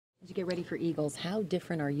you get ready for Eagles, how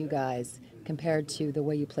different are you guys compared to the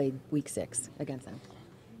way you played Week 6 against them?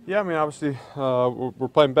 Yeah, I mean, obviously, we're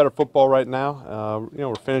playing better football right now.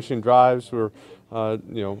 We're finishing drives. I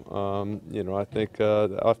think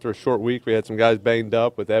after a short week, we had some guys banged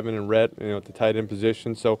up with Evan and Rhett, at the tight end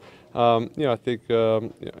position. So, I think,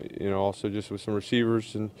 also just with some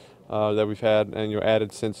receivers and that we've had and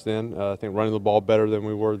added since then. I think running the ball better than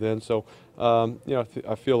we were then. So,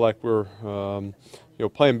 I feel like we're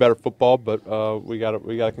playing better football, but we got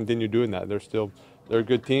to continue doing that. They're a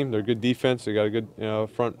good team. They're a good defense. They got a good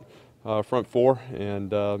front four,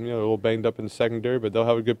 and a little banged up in the secondary, but they'll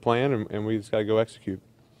have a good plan, and we just got to go execute.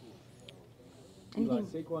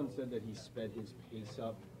 Saquon said that he sped his pace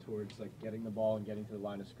up towards getting the ball and getting to the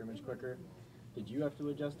line of scrimmage quicker. Did you have to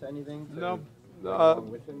adjust to anything? No.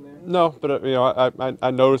 With him there? No, but I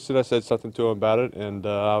noticed it. I said something to him about it, and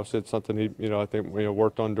I said something he I think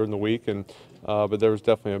worked on during the week, and but there was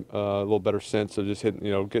definitely a little better sense of just hitting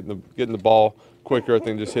getting the ball quicker. I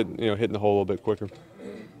think just hitting the hole a little bit quicker.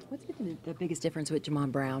 What's been the biggest difference with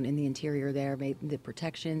Jamon Brown in the interior there, the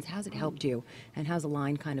protections? How's it helped you, and how's the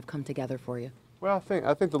line kind of come together for you? Well,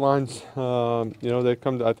 I think the lines, they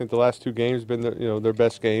come. I think the last two games have been their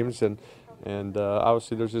best games, and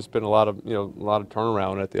obviously there's just been a lot of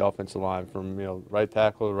turnaround at the offensive line from right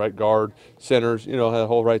tackle, right guard, centers. The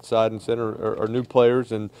whole right side and center are new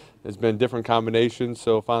players, and it's been different combinations.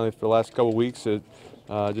 So finally, for the last couple of weeks, it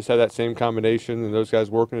just had that same combination, and those guys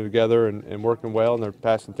working together and working well, and they're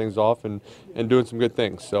passing things off and doing some good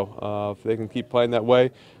things. So if they can keep playing that way,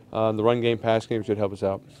 the run game, pass game should help us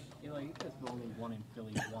out. Eli, you guys have only won in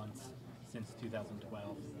Philly once since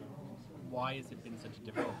 2012. Why has it been such a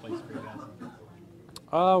difficult place for you guys?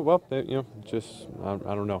 Well,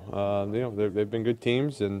 I don't know. They've been good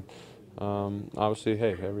teams, and obviously,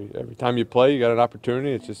 hey, every time you play, you got an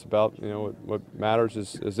opportunity. It's just about what matters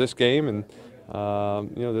is this game, and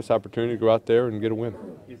this opportunity to go out there and get a win.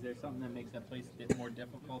 Is there something that makes that place a bit more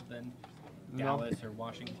difficult than Dallas or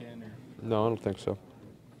Washington? No, I don't think so.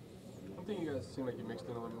 One thing you guys seem like you mixed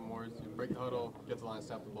in a little bit more is you break the huddle, get the line,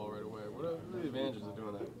 snap the ball right away. What are the advantages of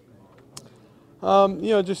doing that?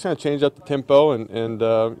 Just kind of change up the tempo and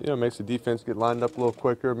makes the defense get lined up a little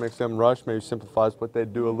quicker, makes them rush, maybe simplifies what they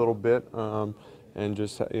do a little bit, and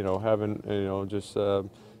just having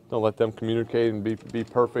don't let them communicate and be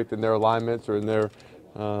perfect in their alignments or in their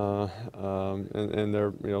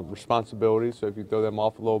responsibilities. So if you throw them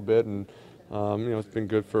off a little bit, and it's been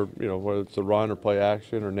good for whether it's a run or play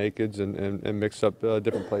action or nakeds, and mix up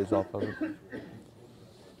different plays off of it.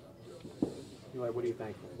 Eli, what are you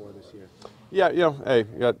thankful for this year? Yeah, hey,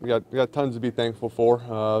 got tons to be thankful for.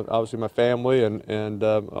 Obviously, my family and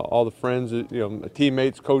all the friends,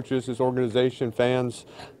 teammates, coaches, this organization, fans,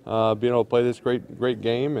 being able to play this great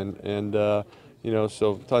game, and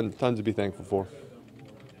so tons to be thankful for.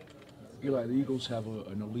 Eli, the Eagles have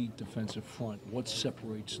an elite defensive front. What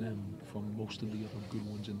separates them from most of the other good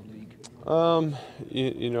ones in the league?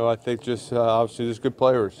 I think just obviously just good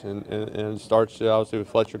players, and it starts obviously with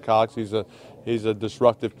Fletcher Cox. He's a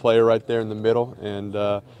disruptive player right there in the middle, and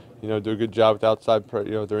do a good job with outside,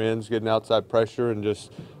 their ends getting outside pressure and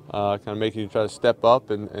just kind of making you try to step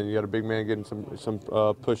up, and you got a big man getting some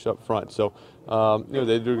push up front. So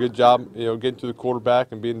they do a good job, getting to the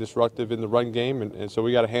quarterback and being disruptive in the run game, and so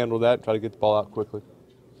we got to handle that and try to get the ball out quickly.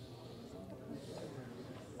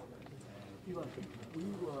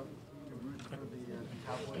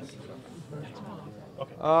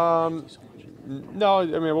 No, I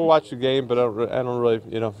mean we'll watch the game, but I don't really,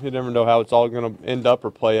 you never know how it's all going to end up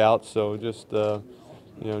or play out. So just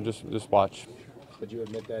watch. Would you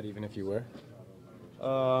admit that even if you were?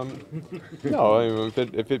 No, I mean,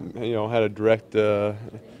 if it had a direct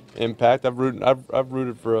impact, I've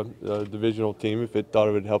rooted for a divisional team if it thought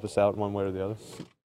it would help us out one way or the other.